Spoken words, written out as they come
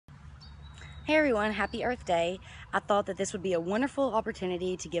Hey everyone, happy Earth Day. I thought that this would be a wonderful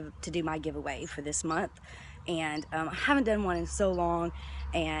opportunity to do my giveaway for this month, and I haven't done one in so long.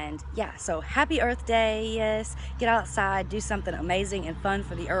 And yeah, so happy Earth Day. Yes, get outside, do something amazing and fun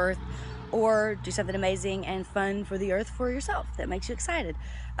for the earth, or do something amazing and fun for the earth for yourself that makes you excited.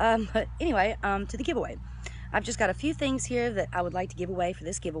 But anyway, to the giveaway. I've just got a few things here that I would like to give away for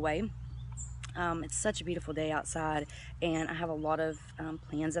this giveaway. It's such a beautiful day outside, and I have a lot of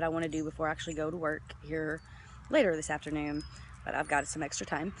plans that I want to do before I actually go to work here later this afternoon, but I've got some extra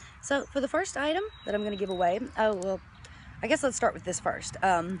time. So for the first item that I'm going to give away, oh well, I guess let's start with this first.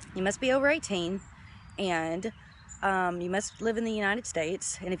 You must be over 18, and you must live in the United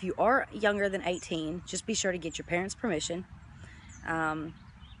States, and if you are younger than 18, just be sure to get your parents' permission.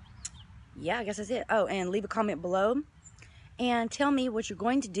 Yeah, I guess that's it. Oh, and leave a comment below and tell me what you're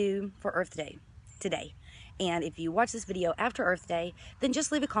going to do for Earth Day today. And if you watch this video after Earth Day, then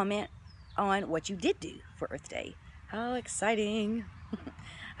just leave a comment on what you did do for Earth Day. How exciting.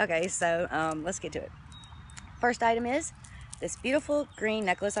 Okay, so let's get to it. First item is this beautiful green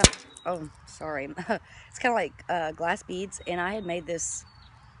necklace. Oh, sorry. It's kind of like glass beads, and I had made this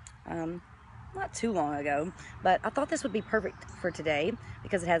not too long ago, but I thought this would be perfect for today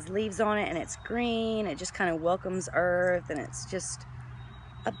because it has leaves on it and it's green. It just kind of welcomes Earth, and it's just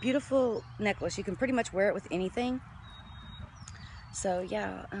a beautiful necklace. You can pretty much wear it with anything. So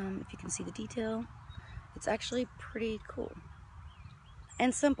yeah, if you can see the detail, it's actually pretty cool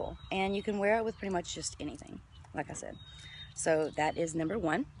and simple, and you can wear it with pretty much just anything, like I said. So that is number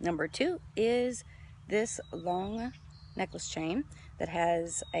one. Number two is this long necklace chain that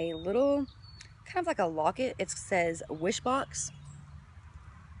has a little kind of like a locket. It says wish box.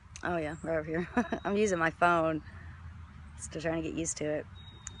 Oh yeah, right over here. I'm using my phone, still trying to get used to it.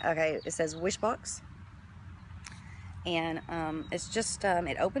 Okay, it says wish box, and it's just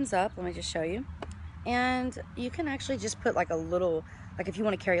it opens up. Let me just show you, and you can actually just put like a little, like if you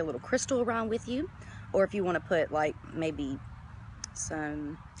want to carry a little crystal around with you, or if you want to put like maybe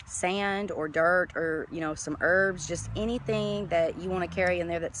some sand or dirt, or you know, some herbs, just anything that you want to carry in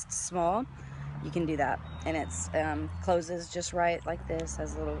there that's small, you can do that. And it's closes just right like this,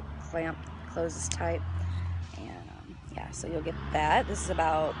 has a little clamp, closes tight. And yeah, so you'll get that. This is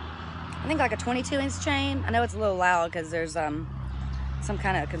about, I think, like a 22-inch chain. I know it's a little loud because there's some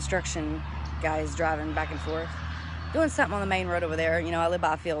kind of construction guys driving back and forth doing something on the main road over there. You know, I live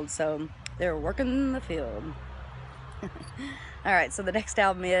by a field, so they're working the field. All right, so the next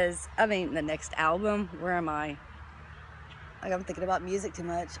album is, where am I? Like, I'm thinking about music too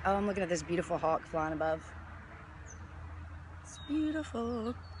much. Oh, I'm looking at this beautiful hawk flying above. It's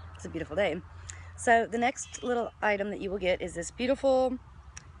beautiful. It's a beautiful day. So the next little item that you will get is this beautiful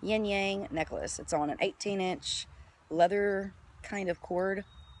yin yang necklace. It's on an 18-inch leather kind of cord.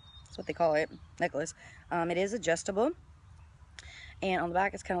 That's what they call it, necklace. It is adjustable. And on the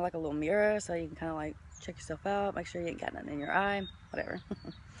back, it's kind of like a little mirror, so you can kind of like check yourself out, make sure you ain't got nothing in your eye, whatever.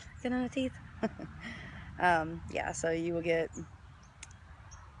 Get on the teeth. Yeah, so you will get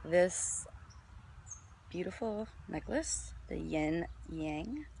this beautiful necklace, the yin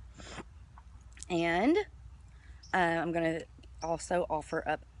yang, and I'm gonna also offer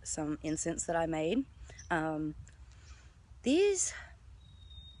up some incense that I made. These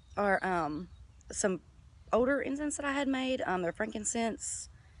are some older incense that I had made. They're frankincense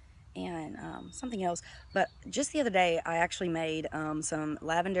and something else, but just the other day I actually made some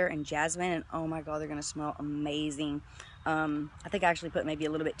lavender and jasmine, and oh my god, they're gonna smell amazing. I think I actually put maybe a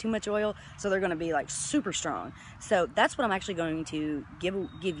little bit too much oil, so they're gonna be like super strong. So that's what I'm actually going to give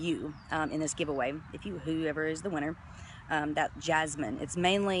you in this giveaway, if whoever is the winner. That jasmine, it's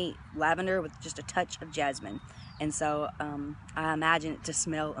mainly lavender with just a touch of jasmine, and so I imagine it to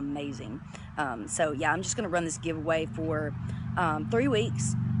smell amazing. So yeah, I'm just gonna run this giveaway for 3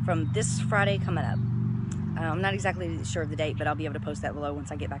 weeks from this Friday coming up. I'm not exactly sure of the date, but I'll be able to post that below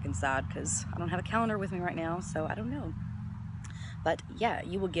once I get back inside, because I don't have a calendar with me right now, so I don't know. But yeah,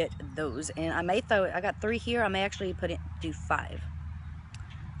 you will get those, and I got 3 here. I may actually do 5.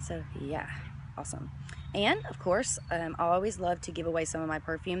 So yeah, awesome. And of course, I always love to give away some of my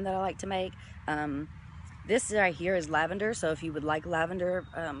perfume that I like to make. This right here is lavender, so if you would like lavender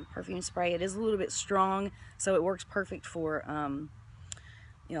perfume spray, it is a little bit strong, so it works perfect for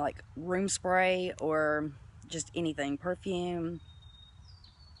you know, like room spray or just anything, perfume.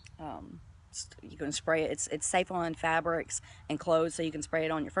 You can spray it. It's safe on fabrics and clothes, so you can spray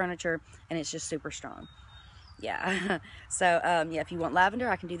it on your furniture, and it's just super strong. Yeah. So yeah, if you want lavender,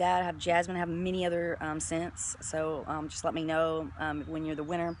 I can do that. I have jasmine, I have many other scents, so just let me know when you're the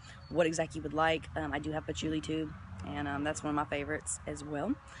winner what exactly you would like. I do have patchouli too, and that's one of my favorites as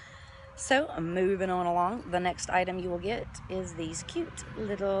well. So moving on along, the next item you will get is these cute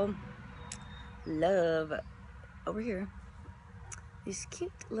little love over here. These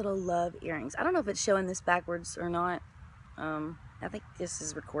cute little love earrings. I don't know if it's showing this backwards or not. I think this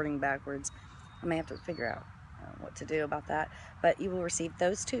is recording backwards. I may have to figure out what to do about that. But you will receive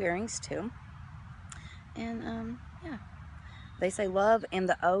those 2 earrings too. And yeah, they say love and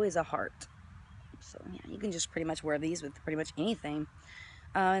the O is a heart. So yeah, you can just pretty much wear these with pretty much anything.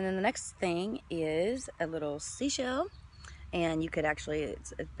 And then the next thing is a little seashell. And you could actually,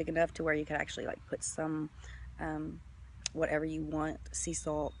 it's big enough to where you could actually like put some whatever you want, sea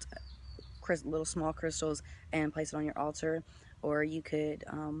salt, little small crystals, and place it on your altar. Or you could,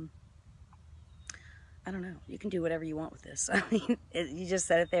 I don't know, you can do whatever you want with this. I mean, you just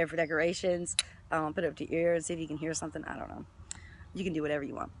set it there for decorations, put it up to your ear and see if you can hear something. I don't know. You can do whatever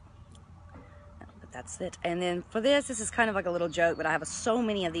you want. But that's it. And then for this is kind of like a little joke, but I have so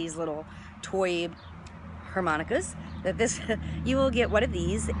many of these little toy harmonicas that this you will get one of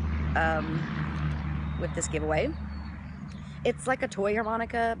these with this giveaway. It's like a toy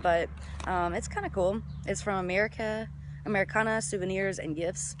harmonica, but it's kind of cool. It's from Americana Souvenirs and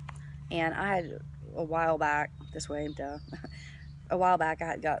Gifts, and I had a while back this way a while back I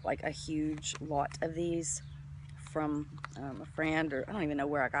had got like a huge lot of these from a friend, or I don't even know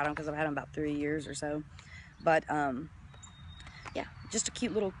where I got them because I've had them about 3 years or so. But yeah, just a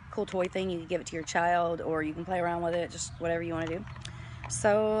cute little cool toy thing. You can give it to your child, or you can play around with it, just whatever you want to do.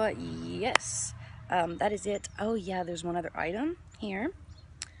 So yes, that is it. Oh yeah, there's one other item here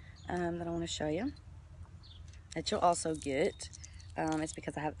that I want to show you that you'll also get. It's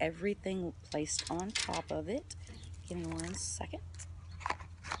because I have everything placed on top of it. Give me 1 second.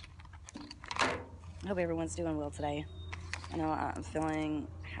 I hope everyone's doing well today. I know I'm feeling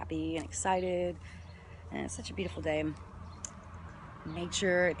happy and excited, and it's such a beautiful day.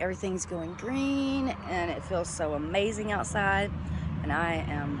 Nature, everything's going green, and it feels so amazing outside, and I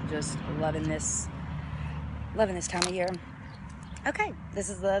am just loving this time of year. Okay, this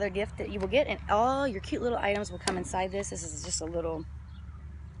is the other gift that you will get, and all your cute little items will come inside this. This is just a little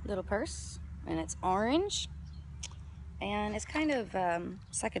purse, and it's orange, and it's kind of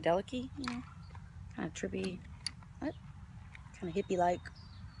psychedelic-y, you know, kind of trippy, what? Kind of hippie-like.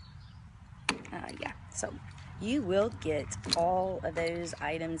 Yeah, so you will get all of those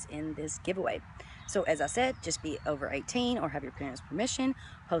items in this giveaway. So as I said, just be over 18 or have your parents' permission.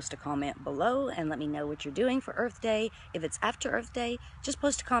 Post a comment below and let me know what you're doing for Earth Day. If it's after Earth Day, just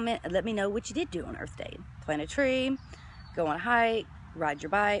post a comment and let me know what you did do on Earth Day. Plant a tree, go on a hike, ride your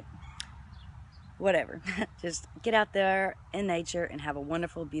bike, whatever. Just get out there in nature and have a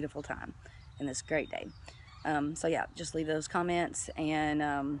wonderful, beautiful time in this great day. So yeah, just leave those comments,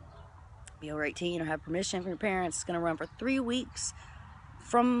 and be over 18 or have permission from your parents. It's going to run for 3 weeks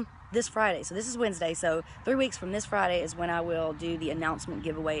from this Friday. So this is Wednesday, so 3 weeks from this Friday is when I will do the announcement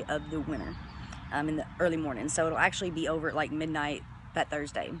giveaway of the winner in the early morning. So it'll actually be over at like midnight that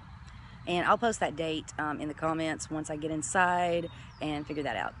Thursday. And I'll post that date in the comments once I get inside and figure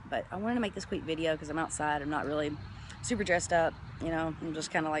that out. But I wanted to make this quick video because I'm outside. I'm not really super dressed up, you know. I'm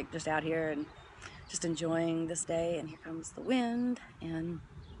just kind of like just out here and just enjoying this day. And here comes the wind. And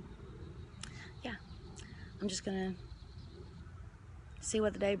yeah, I'm just gonna see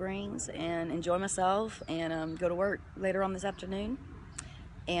what the day brings and enjoy myself, and go to work later on this afternoon.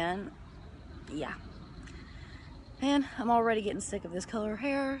 And yeah, and I'm already getting sick of this color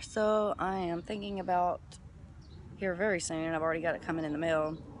hair, so I am thinking about here very soon, I've already got it coming in the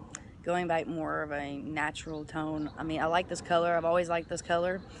mail, going back more of a natural tone. I mean, I like this color, I've always liked this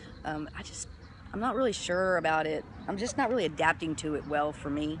color. I'm not really sure about it. I'm just not really adapting to it well for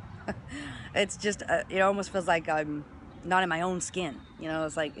me. It's just, it almost feels like I'm not in my own skin. You know,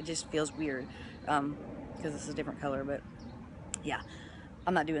 it's like, it just feels weird because it's a different color. But yeah,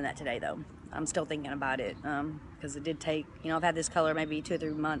 I'm not doing that today though. I'm still thinking about it because it did take, you know, I've had this color maybe 2 or 3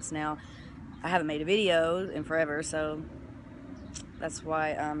 months now. I haven't made a video in forever, so that's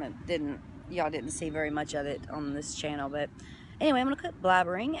why y'all didn't see very much of it on this channel. But anyway, I'm gonna quit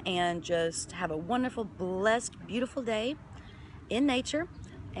blabbering and just have a wonderful, blessed, beautiful day in nature,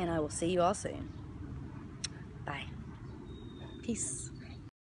 and I will see you all soon. Bye. Peace.